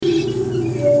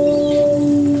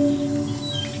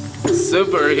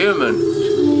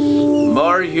superhuman.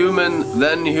 More human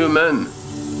than human.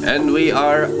 And we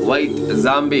are white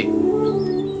zombie.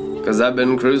 Because I've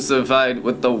been crucified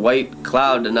with the white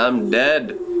cloud and I'm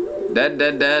dead. Dead,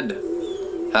 dead, dead.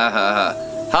 Ha ha ha.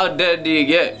 How dead do you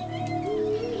get?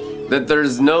 That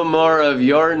there's no more of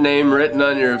your name written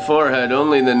on your forehead,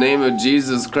 only the name of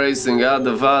Jesus Christ and God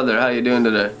the Father. How you doing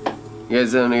today? You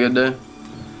guys having a good day?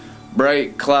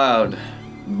 Bright cloud,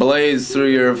 blaze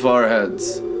through your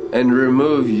foreheads and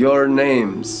remove your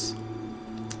names.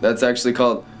 That's actually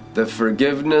called the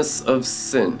forgiveness of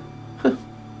sin.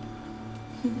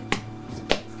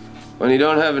 When you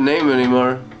don't have a name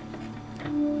anymore,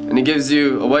 and he gives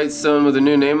you a white stone with a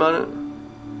new name on it,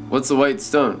 what's a white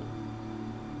stone?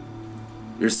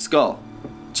 Your skull,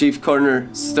 chief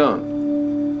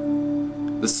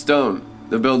cornerstone. The stone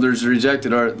the builders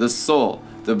rejected, or the soul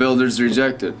the builders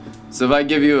rejected. So if I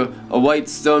give you a white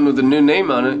stone with a new name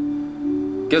on it,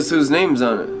 guess whose name's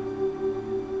on it?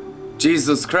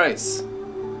 Jesus Christ.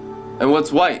 And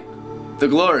what's white? The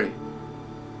glory.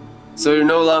 So you're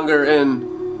no longer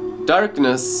in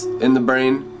darkness in the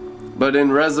brain, but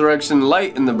in resurrection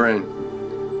light in the brain.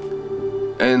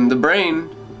 And the brain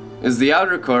is the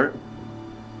outer court.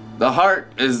 The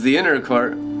heart is the inner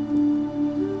court,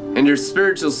 and your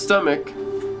spiritual stomach,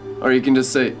 or you can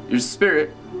just say your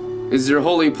spirit, is your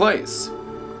holy place.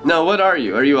 Now, what are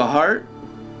you? Are you a heart?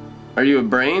 Are you a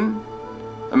brain?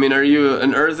 I mean, are you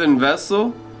an earthen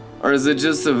vessel? Or is it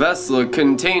just a vessel, a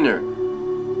container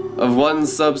of one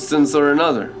substance or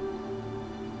another?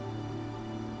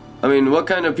 I mean, what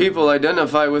kind of people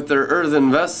identify with their earthen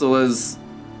vessel as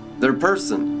their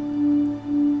person?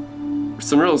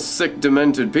 Some real sick,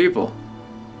 demented people.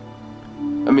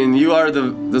 I mean, you are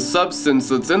the substance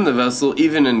that's in the vessel,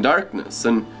 even in darkness.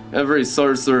 And every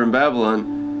sorcerer in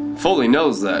Babylon fully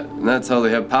knows that. And that's how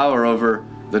they have power over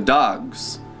the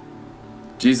dogs.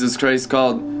 Jesus Christ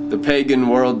called the pagan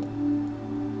world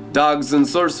dogs and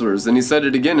sorcerers. And he said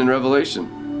it again in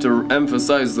Revelation to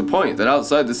emphasize the point that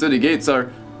outside the city gates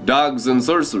are dogs and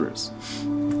sorcerers.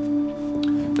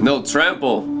 And they'll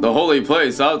trample the holy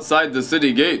place outside the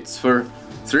city gates for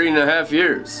 3.5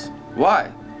 years.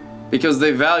 Why? Because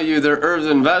they value their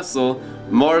earthen vessel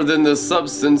more than the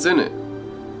substance in it.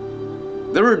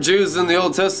 There were Jews in the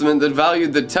Old Testament that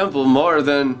valued the temple more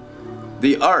than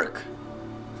the ark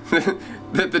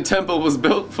that the temple was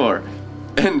built for.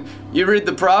 And you read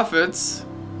the prophets,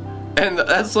 and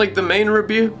that's like the main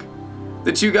rebuke,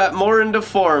 that you got more into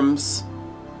forms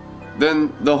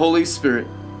than the Holy Spirit.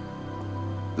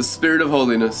 The Spirit of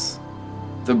holiness,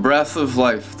 the breath of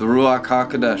life, the Ruach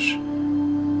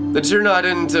HaKodesh. That you're not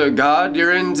into God,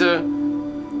 you're into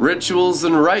rituals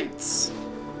and rites.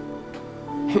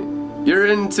 You're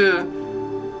into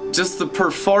just the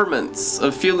performance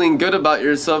of feeling good about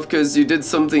yourself because you did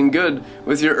something good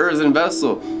with your earthen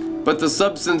vessel. But the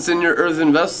substance in your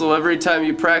earthen vessel, every time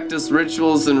you practice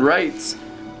rituals and rites,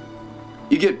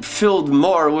 you get filled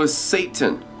more with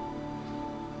Satan.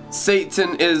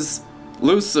 Satan is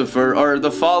Lucifer, or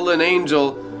the fallen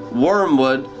angel,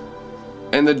 wormwood,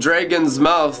 and the dragon's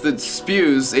mouth that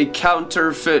spews a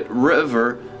counterfeit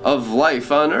river of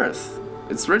life on earth.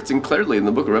 It's written clearly in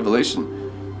the book of Revelation.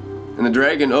 And the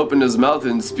dragon opened his mouth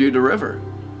and spewed a river.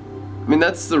 I mean,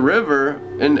 that's the river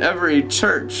in every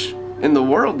church in the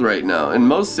world right now. And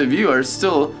most of you are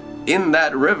still in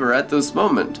that river at this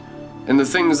moment. And the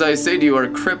things I say to you are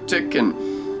cryptic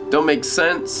and don't make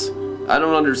sense. I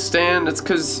don't understand. It's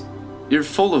because you're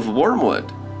full of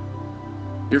wormwood.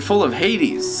 You're full of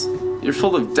Hades. You're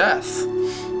full of death.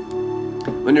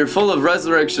 When you're full of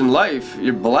resurrection life,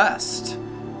 you're blessed.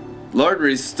 Lord,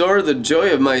 restore the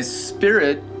joy of my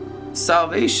spirit,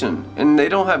 salvation. And they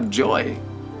don't have joy.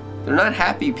 They're not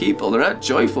happy people. They're not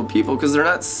joyful people because they're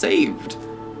not saved.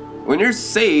 When you're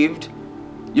saved,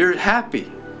 you're happy.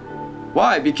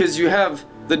 Why? Because you have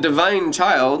the divine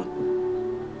child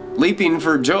leaping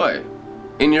for joy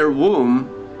in your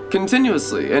womb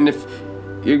continuously. And if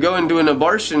you go into an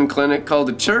abortion clinic called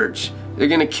a church, they're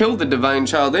going to kill the divine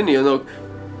child in you, and they'll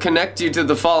connect you to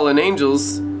the fallen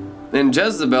angels and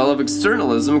Jezebel of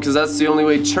externalism, because that's the only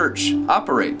way church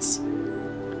operates.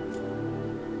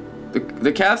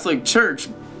 The Catholic Church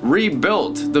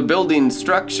rebuilt the building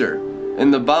structure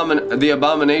in the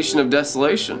abomination of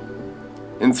desolation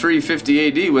in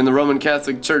 350 AD when the Roman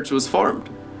Catholic Church was formed.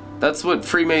 That's what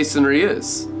Freemasonry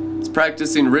is. It's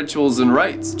practicing rituals and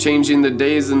rites, changing the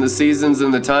days and the seasons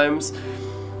and the times.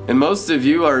 And most of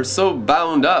you are so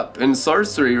bound up in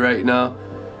sorcery right now,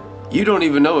 you don't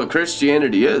even know what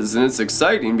Christianity is. And it's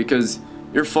exciting because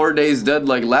you're 4 days dead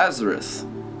like Lazarus,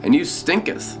 and you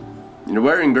stinketh. You're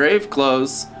wearing grave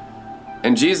clothes,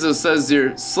 And Jesus says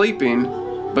you're sleeping,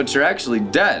 but you're actually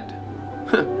dead.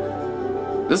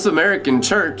 This American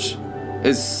church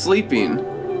is sleeping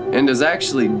and is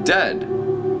actually dead.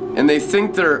 And they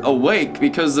think they're awake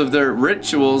because of their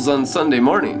rituals on Sunday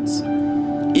mornings.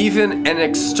 Even an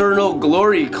external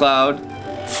glory cloud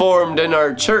formed in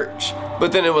our church,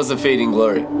 but then it was a fading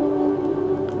glory.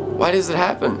 Why does it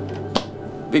happen?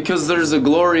 Because there's a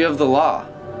glory of the law.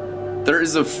 There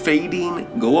is a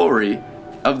fading glory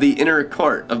of the inner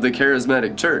court of the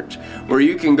charismatic church, where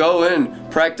you can go in,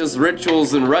 practice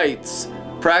rituals and rites,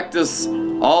 practice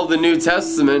all the New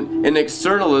Testament in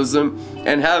externalism,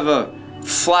 and have a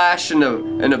flash and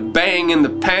a bang in the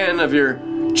pan of your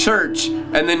church,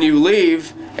 and then you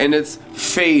leave and it's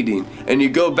fading, and you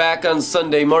go back on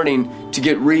Sunday morning to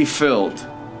get refilled.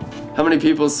 How many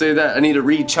people say that? I need a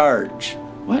recharge.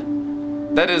 What?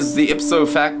 That is the ipso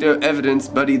facto evidence,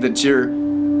 buddy, that you're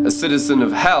a citizen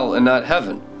of hell and not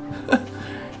heaven.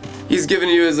 He's given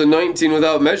you his anointing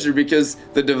without measure because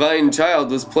the divine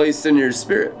child was placed in your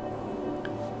spirit.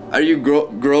 Are you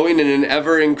growing in an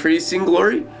ever-increasing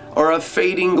glory or a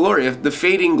fading glory? If the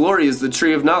fading glory is the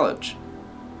tree of knowledge,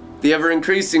 the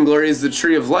ever-increasing glory is the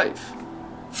tree of life.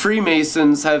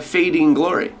 Freemasons have fading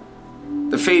glory.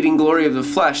 The fading glory of the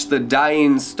flesh, the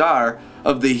dying star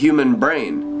of the human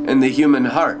brain and the human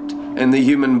heart and the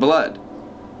human blood,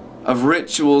 of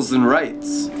rituals and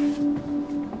rites.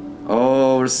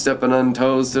 Oh, we're stepping on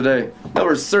toes today. Now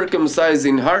we're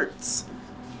circumcising hearts.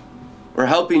 We're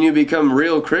helping you become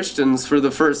real Christians for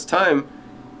the first time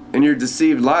in your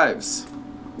deceived lives.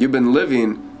 You've been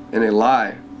living in a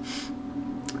lie.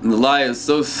 And the lie is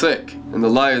so thick, and the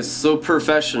lie is so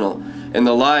professional, and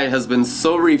the lie has been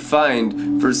so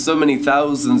refined for so many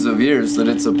thousands of years that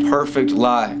it's a perfect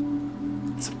lie.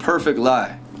 It's a perfect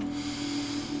lie.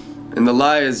 And the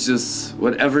lie is just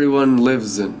what everyone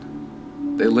lives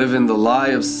in. They live in the lie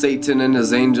of Satan and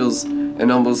his angels,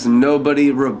 and almost nobody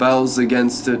rebels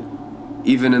against it,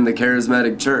 even in the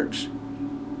charismatic church.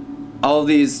 All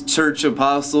these church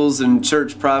apostles and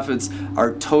church prophets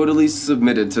are totally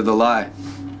submitted to the lie.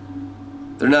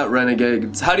 They're not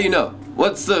renegades. How do you know?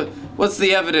 What's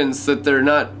the evidence that they're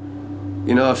not,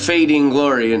 a fading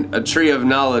glory and a tree of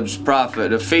knowledge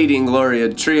prophet, a fading glory,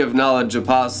 a tree of knowledge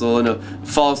apostle, and a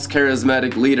false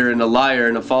charismatic leader, and a liar,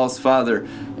 and a false father,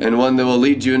 and one that will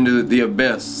lead you into the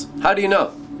abyss? How do you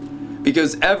know?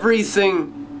 Because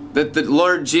everything that the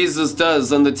Lord Jesus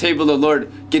does on the table of the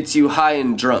Lord gets you high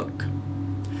and drunk.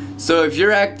 So if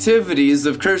your activities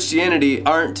of Christianity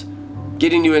aren't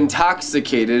getting you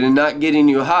intoxicated and not getting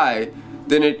you high,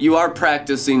 then you are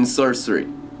practicing sorcery.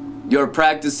 You're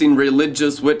practicing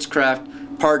religious witchcraft,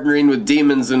 partnering with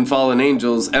demons and fallen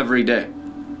angels every day.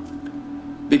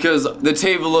 Because the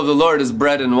table of the Lord is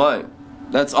bread and wine.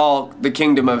 That's all the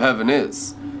kingdom of heaven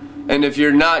is. And if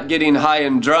you're not getting high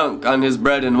and drunk on his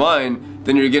bread and wine,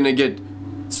 then you're going to get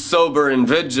sober and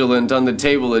vigilant on the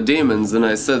table of demons. And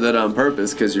I said that on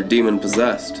purpose because you're demon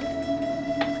possessed.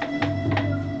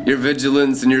 Your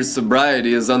vigilance and your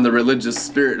sobriety is on the religious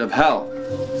spirit of hell.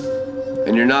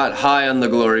 And you're not high on the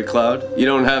glory cloud. You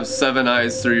don't have 7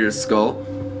 eyes through your skull.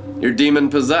 You're demon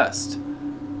possessed.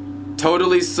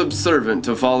 Totally subservient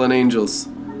to fallen angels.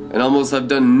 And almost have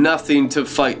done nothing to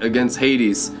fight against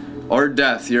Hades or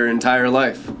death your entire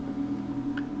life.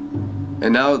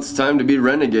 And now it's time to be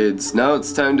renegades. Now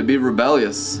it's time to be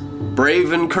rebellious.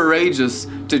 Brave and courageous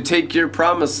to take your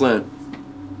promised land.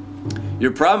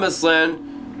 Your promised land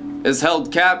is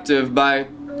held captive by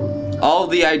all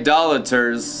the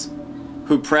idolaters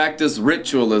who practice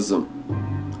ritualism.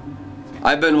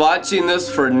 I've been watching this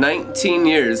for 19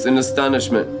 years in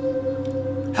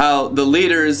astonishment. How the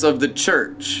leaders of the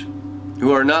church,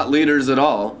 who are not leaders at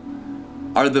all,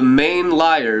 are the main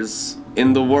liars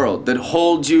in the world that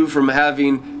hold you from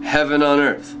having heaven on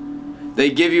earth. They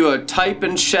give you a type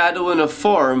and shadow and a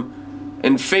form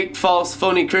and fake, false,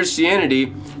 phony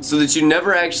Christianity so that you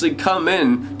never actually come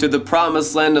in to the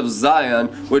promised land of Zion,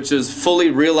 which is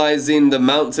fully realizing the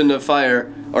mountain of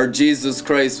fire or Jesus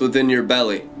Christ within your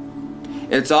belly.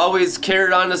 It's always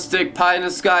carrot on a stick, pie in the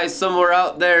sky, somewhere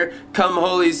out there. Come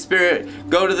Holy Spirit,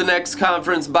 go to the next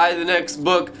conference, buy the next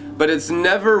book, but it's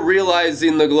never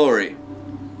realizing the glory.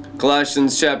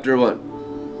 Colossians chapter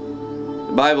 1.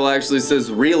 The Bible actually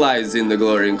says realizing the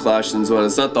glory in Colossians 1.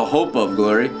 It's not the hope of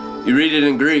glory. You read it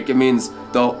in Greek, it means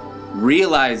the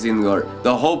realizing glory.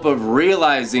 The hope of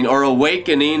realizing or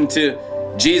awakening to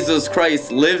Jesus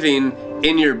Christ living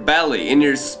in your belly, in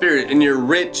your spirit, in your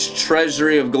rich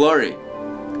treasury of glory.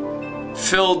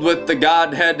 Filled with the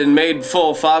Godhead and made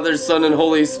full, Father, Son, and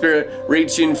Holy Spirit,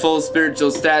 reaching full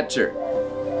spiritual stature.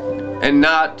 And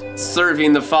not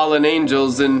serving the fallen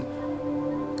angels and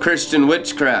Christian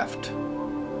witchcraft.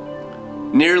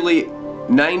 Nearly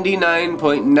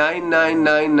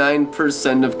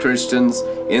 99.9999% of Christians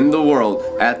in the world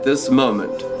at this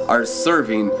moment are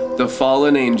serving the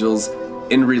fallen angels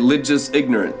in religious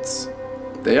ignorance.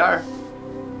 They are.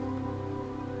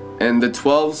 And the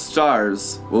 12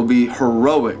 stars will be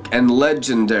heroic and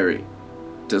legendary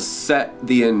to set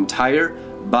the entire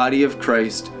body of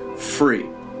Christ free.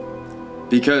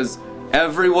 Because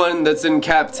everyone that's in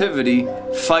captivity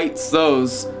fights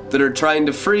those that are trying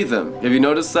to free them. Have you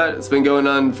noticed that? It's been going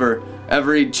on for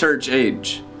every church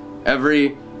age.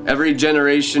 Every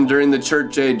generation during the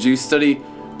church age. You study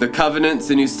the covenants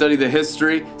and you study the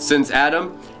history since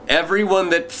Adam. Everyone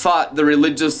that fought the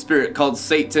religious spirit called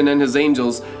Satan and his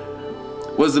angels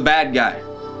was the bad guy.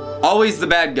 Always the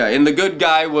bad guy. And the good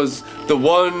guy was the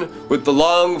one with the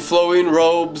long flowing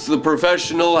robes, the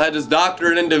professional, had his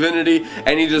doctorate in divinity,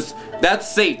 and that's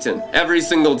Satan every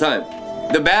single time.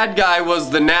 The bad guy was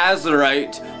the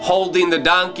Nazarite holding the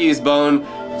donkey's bone,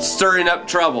 stirring up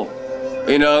trouble.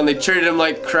 And they treated him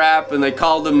like crap, and they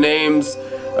called him names,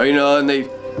 and they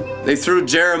threw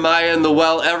Jeremiah in the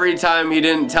well every time he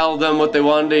didn't tell them what they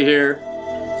wanted to hear.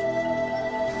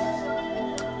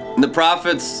 And the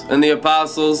prophets and the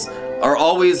apostles are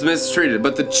always mistreated,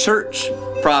 but the church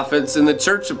prophets and the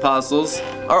church apostles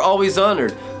are always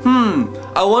honored.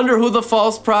 I wonder who the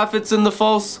false prophets and the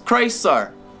false Christs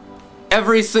are.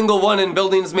 Every single one in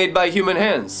buildings made by human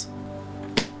hands.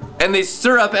 And they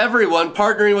stir up everyone,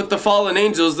 partnering with the fallen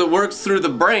angels that works through the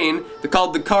brain,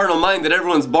 called the carnal mind that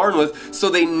everyone's born with, so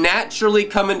they naturally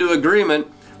come into agreement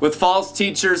with false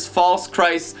teachers, false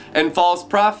Christs, and false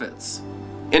prophets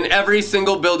in every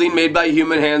single building made by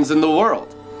human hands in the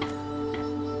world.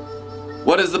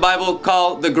 What does the Bible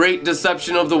call the great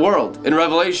deception of the world in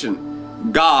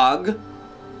Revelation? Gog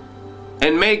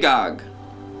and Magog.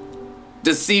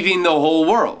 Deceiving the whole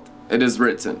world, it is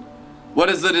written. What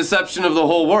is the deception of the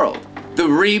whole world? The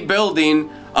rebuilding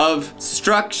of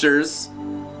structures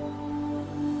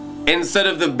instead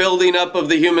of the building up of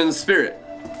the human spirit.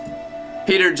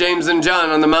 Peter, James, and John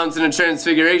on the mountain of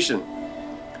transfiguration.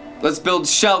 Let's build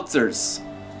shelters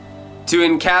to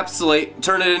encapsulate,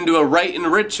 turn it into a rite and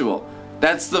ritual.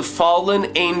 That's the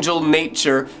fallen angel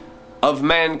nature of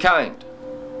mankind.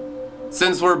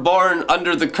 Since we're born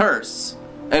under the curse,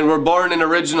 and we're born in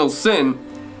original sin,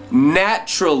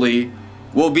 naturally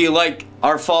we'll be like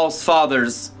our false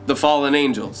fathers, the fallen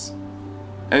angels.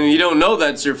 And you don't know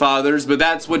that's your fathers, but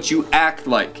that's what you act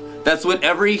like. That's what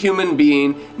every human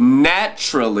being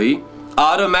naturally,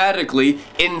 automatically,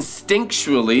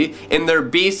 instinctually, in their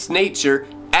beast nature,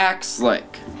 acts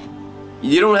like.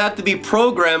 You don't have to be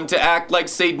programmed to act like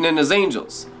Satan and his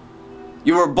angels.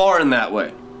 You were born that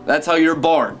way. That's how you're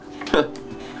born.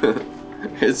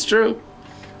 It's true.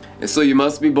 And so you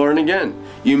must be born again.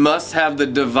 You must have the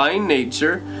divine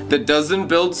nature that doesn't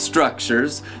build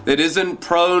structures, that isn't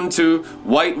prone to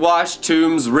whitewashed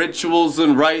tombs, rituals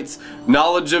and rites,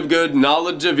 knowledge of good,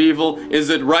 knowledge of evil. Is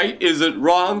it right? Is it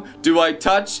wrong? Do I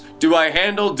touch? Do I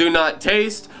handle? Do not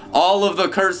taste? All of the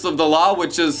curse of the law,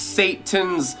 which is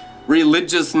Satan's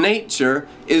religious nature,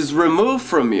 is removed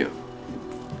from you.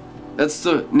 That's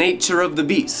the nature of the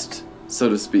beast, so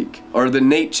to speak, or the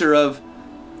nature of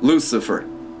Lucifer.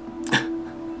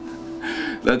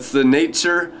 That's the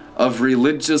nature of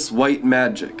religious white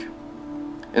magic.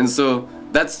 And so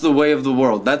that's the way of the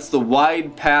world. That's the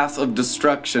wide path of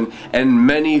destruction and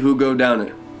many who go down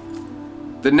it.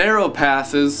 The narrow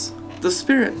path is the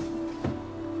Spirit.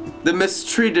 The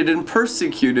mistreated and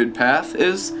persecuted path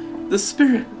is the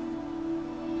Spirit.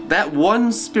 That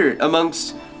one Spirit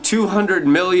amongst 200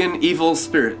 million evil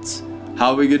spirits.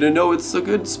 How are we going to know it's a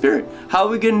good Spirit? How are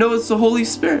we going to know it's the Holy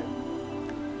Spirit?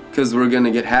 Because we're going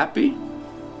to get happy.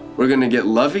 We're going to get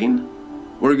loving.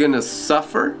 We're going to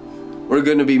suffer. We're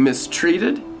going to be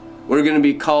mistreated. We're going to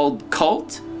be called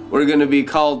cult. We're going to be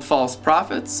called false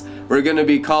prophets. We're going to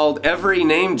be called every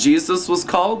name Jesus was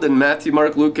called in Matthew,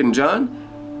 Mark, Luke, and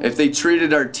John. If they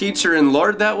treated our teacher and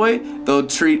Lord that way, they'll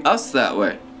treat us that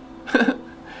way. And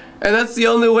that's the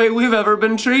only way we've ever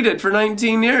been treated for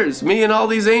 19 years. Me and all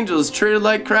these angels treated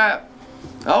like crap.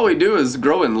 All we do is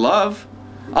grow in love.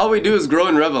 All we do is grow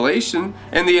in revelation,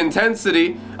 and the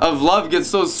intensity of love gets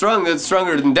so strong that it's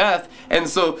stronger than death, and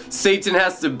so Satan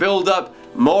has to build up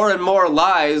more and more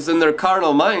lies in their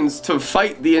carnal minds to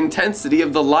fight the intensity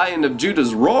of the Lion of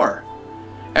Judah's roar.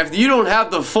 If you don't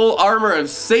have the full armor of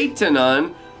Satan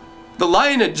on, the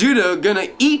Lion of Judah gonna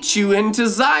eat you into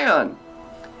Zion.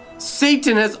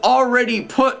 Satan has already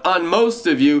put on most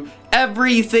of you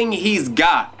everything he's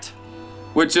got,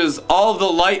 which is all the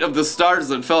light of the stars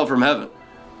that fell from heaven.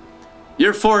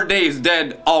 You're 4 days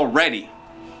dead already.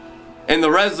 and the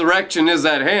resurrection is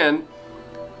at hand,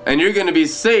 and you're going to be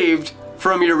saved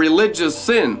from your religious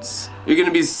sins. You're going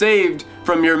to be saved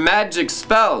from your magic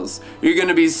spells. You're going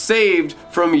to be saved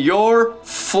from your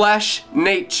flesh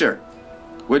nature,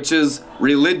 which is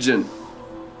religion,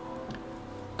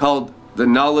 called the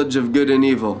knowledge of good and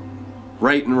evil,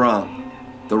 right and wrong.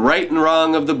 The right and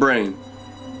wrong of the brain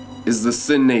is the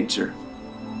sin nature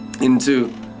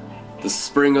into the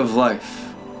spring of life.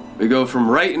 We go from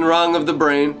right and wrong of the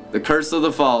brain, the curse of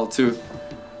the fall, to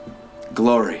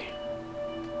glory.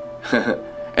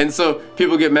 And so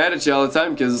people get mad at you all the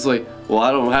time because it's like, well,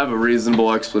 I don't have a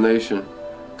reasonable explanation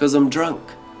because I'm drunk.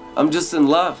 I'm just in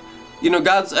love. You know,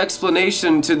 God's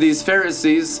explanation to these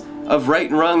Pharisees of right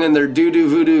and wrong in their doo-doo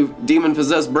voodoo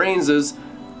demon-possessed brains is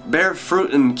bear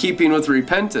fruit in keeping with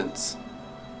repentance.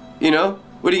 You know,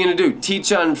 what are you going to do?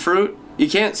 Teach on fruit? You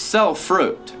can't sell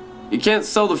fruit. You can't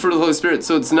sell the fruit of the Holy Spirit,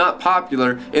 so it's not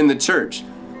popular in the church.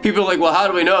 People are like, well, how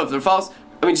do we know if they're false?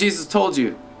 I mean, Jesus told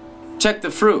you, check the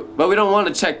fruit. But we don't want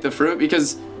to check the fruit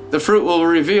because the fruit will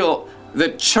reveal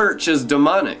that church is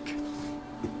demonic.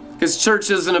 Because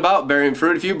church isn't about bearing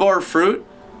fruit. If you bore fruit,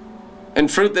 and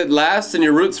fruit that lasts, and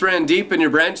your roots ran deep and your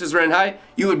branches ran high,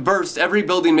 you would burst every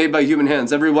building made by human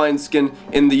hands. Every wineskin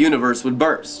in the universe would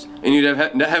burst, and you'd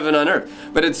have heaven on earth.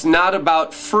 But it's not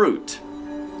about fruit.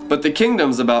 But the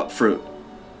kingdom's about fruit.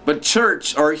 But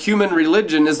church or human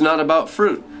religion is not about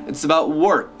fruit. It's about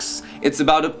works. It's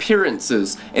about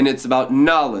appearances. And it's about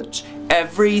knowledge.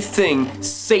 Everything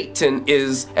Satan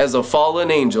is as a fallen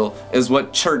angel is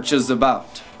what church is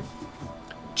about.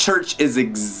 Church is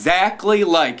exactly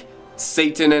like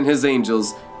Satan and his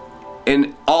angels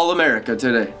in all America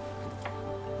today.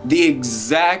 The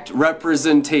exact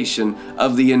representation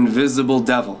of the invisible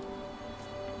devil.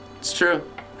 It's true.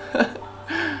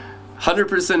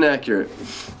 100% accurate.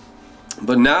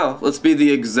 But now, let's be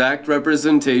the exact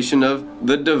representation of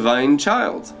the divine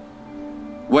child.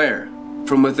 Where?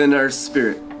 From within our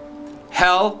spirit.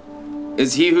 Hell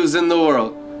is he who's in the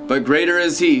world, but greater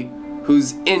is he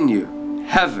who's in you.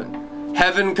 Heaven.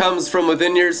 Heaven comes from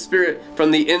within your spirit,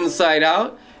 from the inside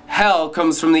out. Hell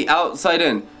comes from the outside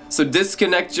in. So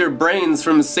disconnect your brains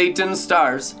from Satan's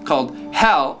stars, called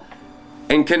hell,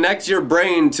 and connect your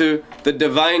brain to the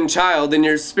divine child in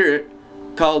your spirit,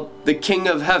 called the King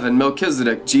of Heaven,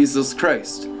 Melchizedek, Jesus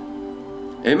Christ.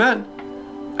 Amen.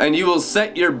 And you will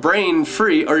set your brain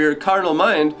free, or your carnal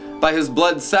mind, by his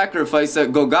blood sacrifice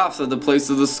at Golgotha, the place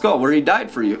of the skull, where he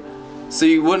died for you. So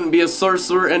you wouldn't be a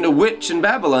sorcerer and a witch in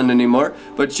Babylon anymore,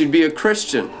 but you'd be a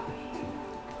Christian.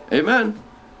 Amen.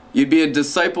 You'd be a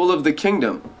disciple of the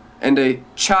kingdom and a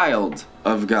child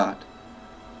of God.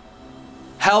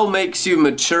 Hell makes you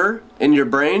mature in your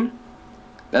brain.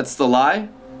 That's the lie.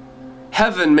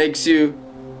 Heaven makes you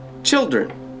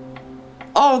children.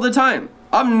 All the time.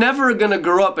 I'm never going to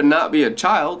grow up and not be a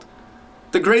child.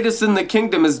 The greatest in the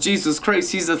kingdom is Jesus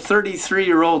Christ. He's a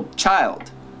 33-year-old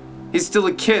child. He's still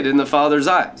a kid in the Father's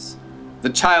eyes. The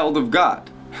child of God.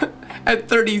 At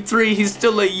 33, he's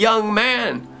still a young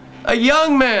man. A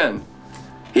young man.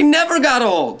 He never got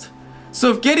old.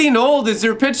 So if getting old is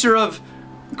your picture of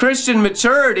Christian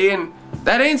maturity, and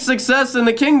that ain't success in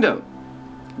the kingdom.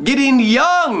 Getting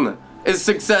young is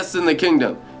success in the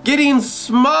kingdom. Getting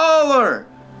smaller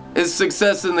is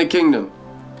success in the kingdom.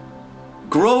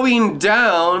 Growing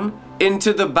down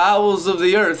into the bowels of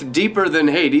the earth, deeper than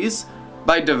Hades,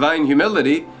 by divine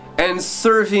humility, and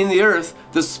serving the earth,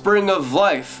 the spring of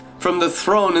life, from the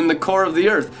throne in the core of the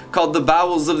earth, called the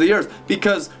bowels of the earth,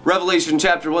 because Revelation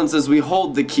chapter 1 says we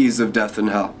hold the keys of death and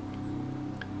hell.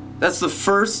 That's the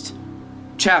first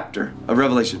chapter of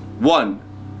Revelation 1,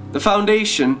 the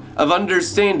foundation of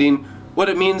understanding what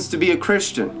it means to be a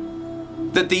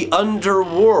Christian. That the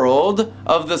underworld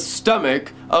of the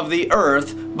stomach of the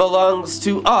earth belongs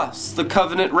to us, the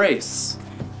covenant race,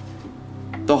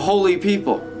 the holy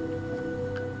people,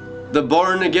 the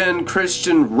born-again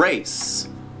Christian race.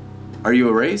 Are you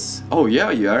a race? Oh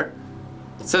yeah, you are.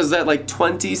 It says that like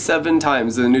 27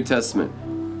 times in the New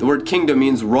Testament. The word kingdom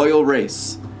means royal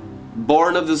race.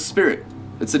 Born of the Spirit.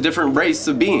 It's a different race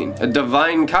of being, a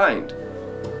divine kind.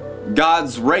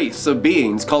 God's race of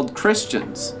beings called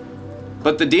Christians.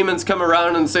 But the demons come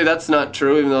around and say that's not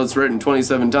true, even though it's written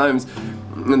 27 times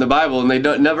in the Bible, and they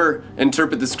never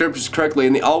interpret the scriptures correctly,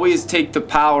 and they always take the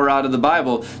power out of the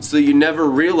Bible, so you never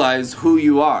realize who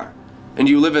you are. And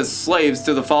you live as slaves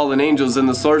to the fallen angels and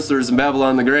the sorcerers in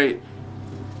Babylon the Great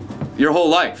your whole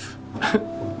life.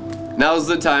 Now's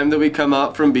the time that we come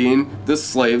out from being the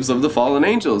slaves of the fallen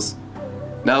angels.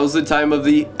 Now's the time of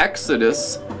the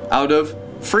exodus out of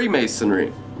Freemasonry,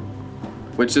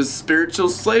 which is spiritual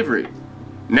slavery.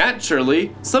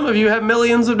 naturally, some of you have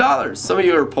millions of dollars. Some of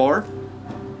you are poor.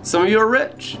 Some of you are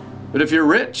rich. But if you're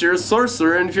rich, you're a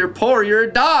sorcerer. And if you're poor, you're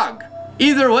a dog.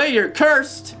 Either way, you're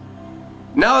cursed.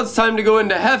 Now it's time to go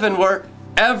into heaven where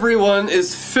everyone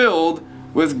is filled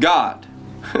with God.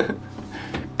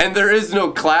 And there is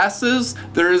no classes,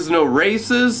 there is no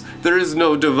races, there is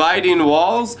no dividing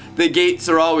walls. The gates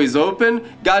are always open.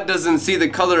 God doesn't see the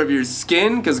color of your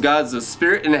skin because God's a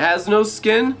spirit and has no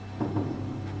skin.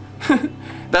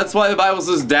 That's why the Bible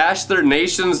says dash their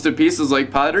nations to pieces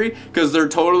like pottery, because they're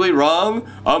totally wrong.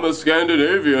 I'm a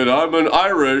Scandinavian, I'm an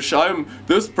Irish, I'm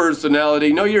this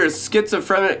personality. No, you're a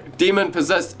schizophrenic,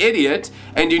 demon-possessed idiot,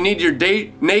 and you need your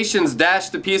nations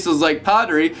dashed to pieces like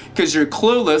pottery because you're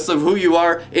clueless of who you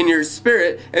are in your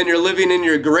spirit, and you're living in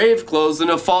your grave clothes in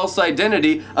a false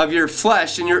identity of your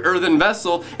flesh and your earthen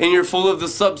vessel, and you're full of the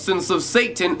substance of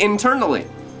Satan internally.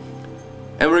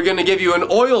 And we're going to give you an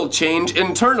oil change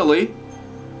internally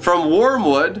from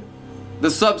wormwood, the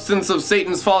substance of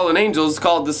Satan's fallen angels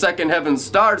called the second heaven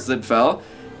stars that fell,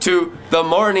 to the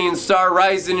morning star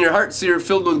rise in your heart so you're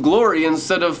filled with glory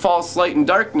instead of false light and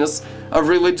darkness of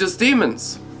religious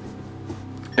demons.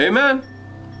 Amen.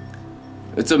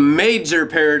 It's a major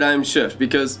paradigm shift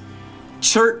because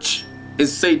church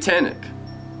is satanic.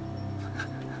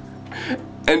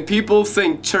 And people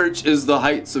think church is the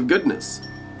heights of goodness.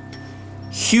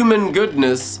 Human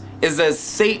goodness is as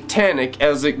satanic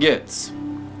as it gets.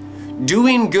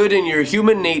 Doing good in your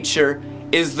human nature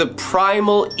is the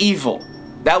primal evil.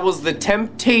 That was the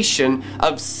temptation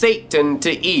of Satan to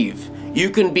Eve.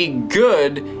 You can be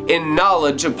good in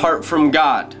knowledge apart from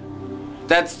God.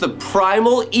 That's the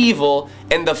primal evil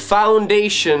and the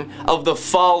foundation of the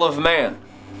fall of man.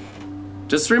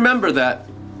 Just remember that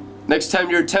next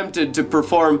time you're tempted to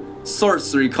perform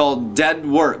sorcery called dead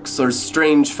works or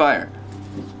strange fire.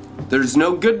 There's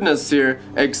no goodness here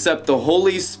except the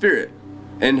Holy Spirit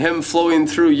and Him flowing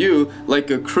through you like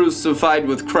a crucified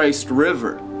with Christ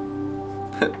river.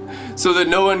 So that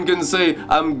no one can say,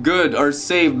 I'm good or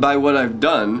saved by what I've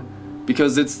done,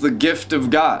 because it's the gift of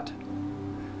God.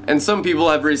 And some people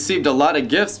have received a lot of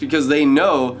gifts because they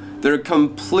know they're a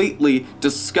completely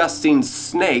disgusting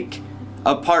snake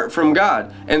apart from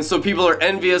God. And so people are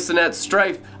envious and at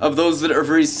strife of those that have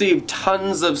received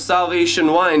tons of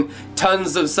salvation wine,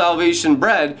 tons of salvation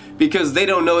bread, because they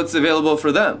don't know it's available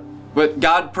for them. But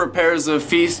God prepares a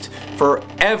feast for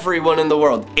everyone in the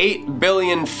world. 8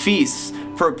 billion feasts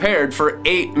prepared for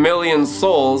 8 million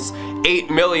souls,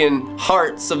 8 million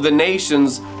hearts of the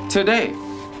nations today.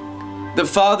 The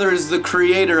Father is the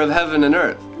creator of heaven and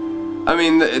earth. I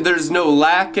mean, there's no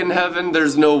lack in heaven,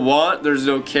 there's no want, there's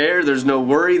no care, there's no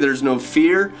worry, there's no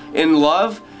fear in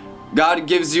love. God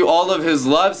gives you all of His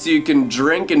love so you can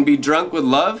drink and be drunk with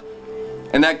love.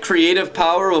 And that creative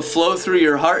power will flow through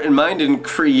your heart and mind and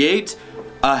create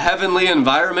a heavenly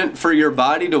environment for your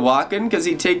body to walk in, because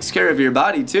He takes care of your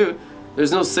body too.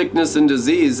 There's no sickness and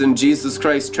disease in Jesus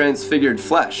Christ's transfigured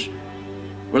flesh.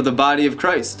 We're the body of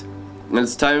Christ. And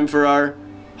it's time for our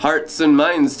hearts and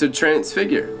minds to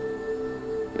transfigure.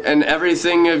 And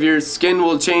everything of your skin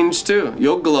will change too.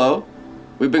 You'll glow.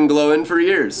 We've been glowing for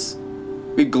years.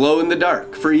 We glow in the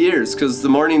dark for years because the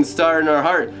morning star in our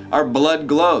heart, our blood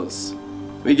glows.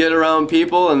 We get around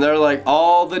people and they're like,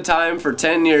 all the time for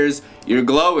 10 years, you're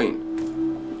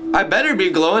glowing. I better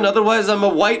be glowing, otherwise I'm a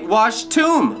whitewashed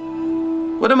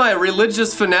tomb. What am I, a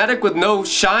religious fanatic with no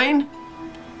shine?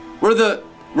 We're the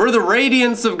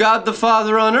radiance of God the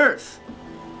Father on earth.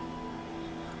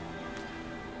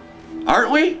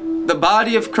 Aren't we? The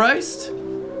body of Christ?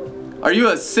 Are you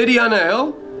a city on a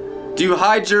hill? Do you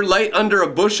hide your light under a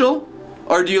bushel?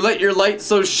 Or do you let your light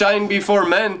so shine before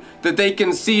men that they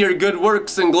can see your good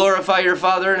works and glorify your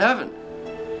Father in heaven?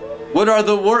 What are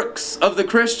the works of the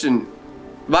Christian?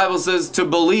 The Bible says to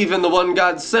believe in the one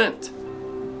God sent.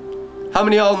 How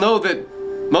many of y'all know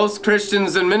that most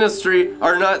Christians in ministry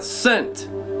are not sent?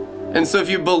 And so if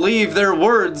you believe their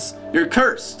words, you're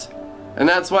cursed. And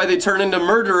that's why they turn into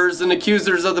murderers and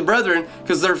accusers of the brethren,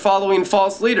 because they're following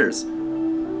false leaders.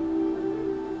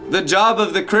 The job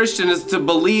of the Christian is to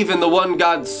believe in the one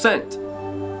God sent.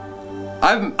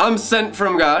 I'm sent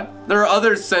from God. There are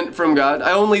others sent from God.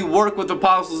 I only work with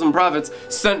apostles and prophets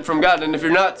sent from God. And if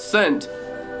you're not sent,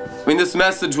 I mean, this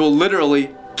message will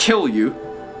literally kill you.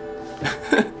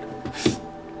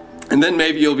 And then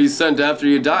maybe you'll be sent after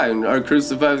you die and are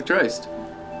crucified with Christ.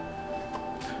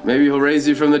 Maybe He'll raise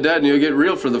you from the dead and you'll get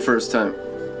real for the first time.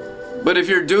 But if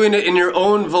you're doing it in your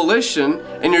own volition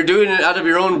and you're doing it out of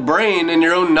your own brain and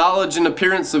your own knowledge and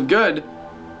appearance of good,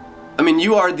 I mean,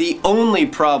 you are the only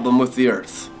problem with the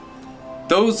earth.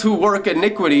 Those who work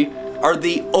iniquity are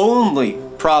the only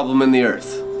problem in the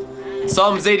earth.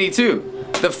 Psalms 82.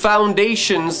 The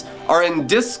foundations are in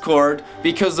discord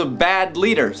because of bad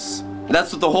leaders.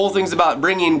 That's what the whole thing's about,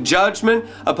 bringing judgment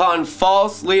upon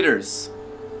false leaders.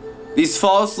 These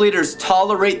false leaders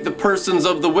tolerate the persons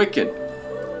of the wicked.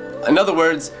 In other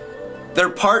words, they're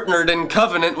partnered in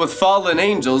covenant with fallen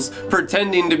angels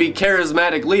pretending to be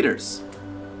charismatic leaders.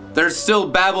 They're still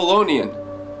Babylonian.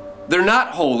 They're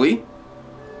not holy.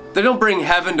 They don't bring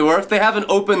heaven to earth. They haven't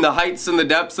opened the heights and the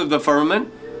depths of the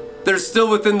firmament. They're still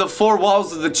within the four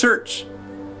walls of the church.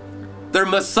 They're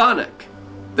Masonic.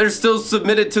 They're still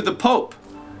submitted to the Pope,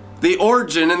 the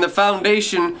origin and the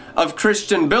foundation of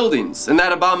Christian buildings, and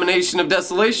that abomination of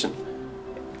desolation.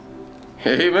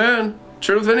 Amen.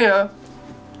 Truth anyhow.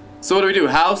 So what do?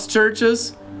 House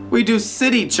churches? We do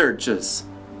city churches.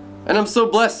 And I'm so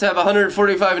blessed to have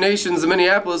 145 nations in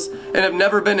Minneapolis and have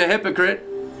never been a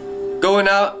hypocrite, going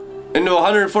out into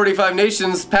 145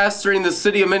 nations, pastoring the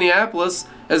city of Minneapolis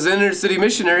as an inner city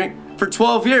missionary for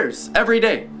 12 years, every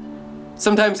day.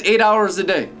 Sometimes 8 hours a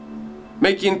day.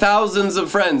 Making thousands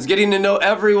of friends, getting to know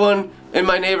everyone in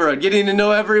my neighborhood, getting to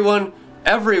know everyone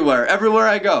everywhere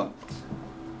I go.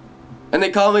 And they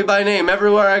call me by name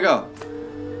everywhere I go.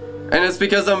 And it's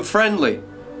because I'm friendly,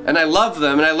 and I love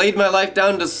them, and I laid my life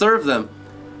down to serve them.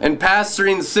 And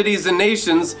pastoring cities and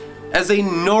nations as a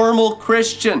normal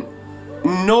Christian,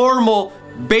 normal,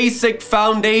 basic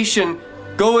foundation,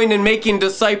 going and making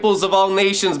disciples of all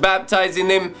nations, baptizing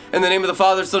them in the name of the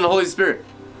Father, Son, and Holy Spirit.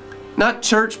 Not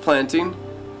church planting,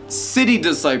 city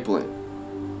discipling.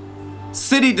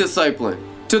 City discipling.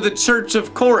 To the church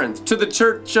of Corinth, to the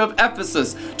church of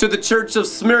Ephesus, to the church of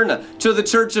Smyrna, to the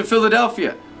church of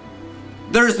Philadelphia.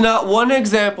 There's not one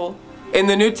example in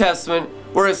the New Testament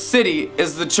where a city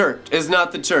is the church, is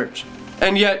not the church.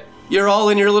 And yet, you're all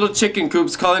in your little chicken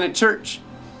coops calling it church.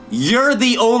 You're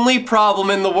the only problem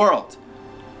in the world.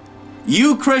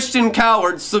 You Christian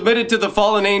cowards submitted to the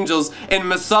fallen angels and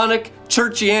Masonic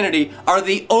churchianity are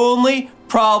the only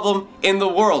problem in the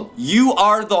world. You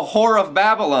are the whore of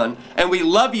Babylon, and we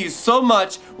love you so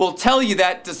much, we'll tell you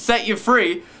that to set you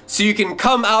free so you can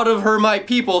come out of her, my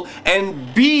people,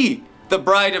 and be the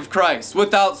bride of Christ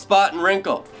without spot and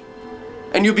wrinkle.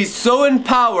 And you'll be so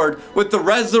empowered with the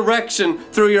resurrection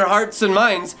through your hearts and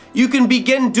minds, you can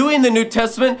begin doing the New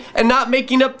Testament and not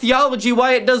making up theology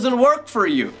why it doesn't work for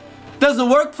you. It doesn't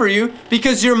work for you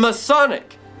because you're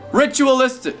Masonic,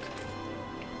 ritualistic,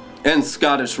 and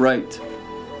Scottish Rite.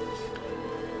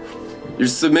 You're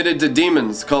submitted to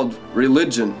demons called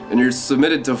religion, and you're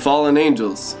submitted to fallen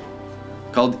angels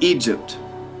called Egypt,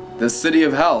 the city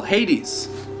of hell, Hades.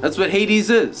 That's what Hades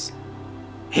is.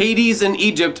 Hades and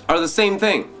Egypt are the same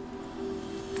thing.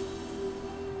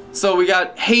 So we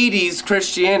got Hades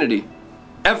Christianity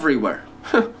everywhere.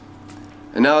 And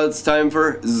now it's time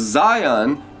for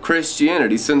Zion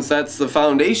Christianity, since that's the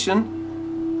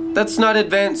foundation. That's not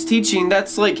advanced teaching,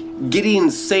 that's like getting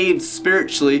saved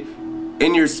spiritually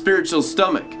in your spiritual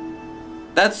stomach.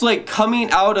 That's like coming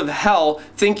out of hell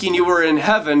thinking you were in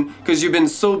heaven because you've been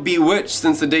so bewitched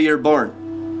since the day you're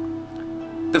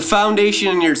born. The foundation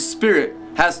in your spirit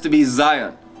has to be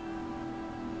Zion.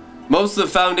 Most of the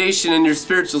foundation in your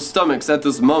spiritual stomachs at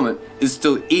this moment is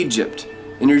still Egypt,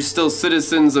 and you're still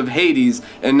citizens of Hades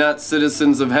and not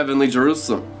citizens of heavenly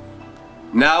Jerusalem.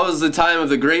 Now is the time of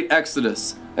the great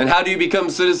Exodus. And how do you become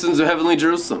citizens of heavenly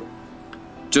Jerusalem?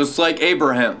 Just like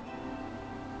Abraham,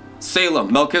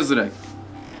 Salem, Melchizedek.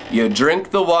 You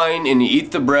drink the wine and you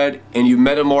eat the bread and you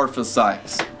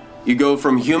metamorphosize. You go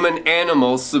from human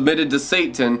animal submitted to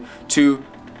Satan to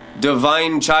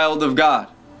divine child of God,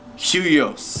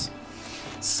 Huios,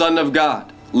 Son of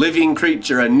God, living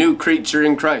creature, a new creature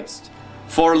in Christ.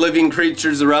 4 living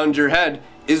creatures around your head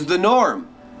is the norm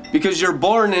because you're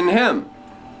born in Him.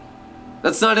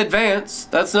 That's not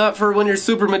advanced. That's not for when you're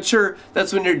super mature.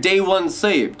 That's when you're day one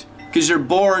saved because you're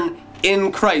born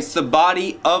in Christ, the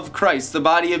body of Christ, the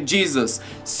body of Jesus,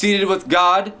 seated with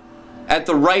God at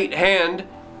the right hand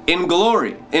in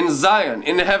glory, in Zion,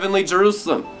 in the heavenly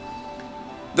Jerusalem.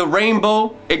 The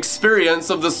rainbow experience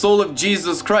of the soul of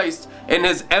Jesus Christ and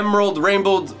His emerald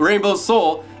rainbow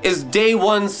soul is day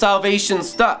one salvation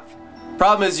stuff.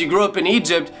 Problem is you grew up in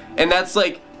Egypt and that's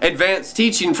like advanced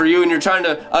teaching for you and you're trying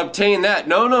to obtain that.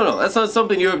 No. That's not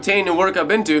something you obtain and work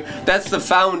up into. That's the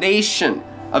foundation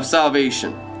of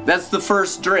salvation. That's the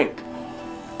first drink.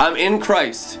 I'm in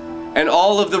Christ, and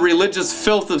all of the religious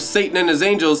filth of Satan and his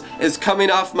angels is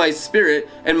coming off my spirit,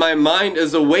 and my mind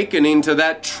is awakening to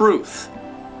that truth.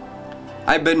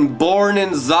 I've been born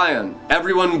in Zion.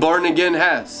 Everyone born again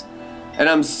has. And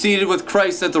I'm seated with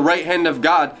Christ at the right hand of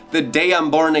God the day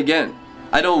I'm born again.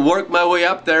 I don't work my way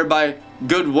up there by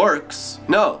good works.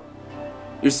 No.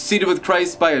 You're seated with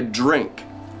Christ by a drink.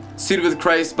 Seated with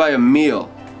Christ by a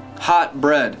meal. Hot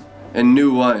bread and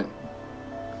new wine.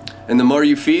 And the more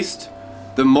you feast,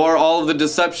 the more all of the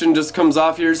deception just comes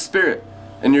off your spirit.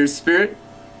 And your spirit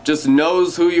just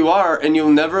knows who you are, and you'll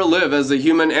never live as a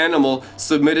human animal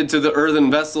submitted to the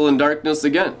earthen vessel in darkness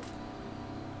again.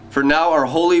 For now our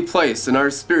holy place in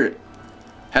our spirit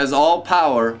has all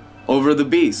power over the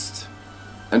beast,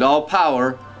 and all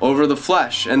power over the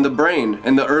flesh and the brain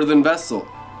and the earthen vessel,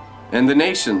 and the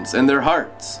nations and their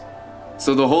hearts.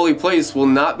 So the holy place will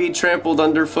not be trampled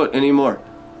underfoot anymore.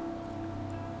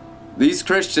 These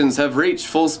Christians have reached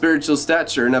full spiritual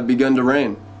stature and have begun to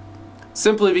reign,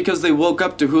 simply because they woke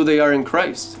up to who they are in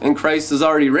Christ. And Christ is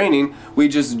already reigning. We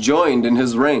just joined in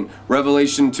his reign.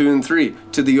 Revelation 2 and 3,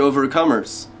 to the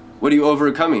overcomers. What are you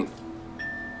overcoming?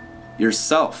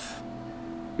 Yourself.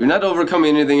 You're not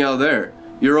overcoming anything out there.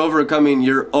 You're overcoming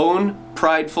your own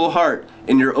prideful heart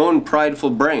and your own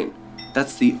prideful brain.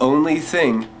 That's the only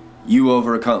thing you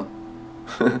overcome.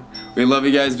 We love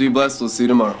you guys. Be blessed. We'll see you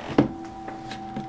tomorrow.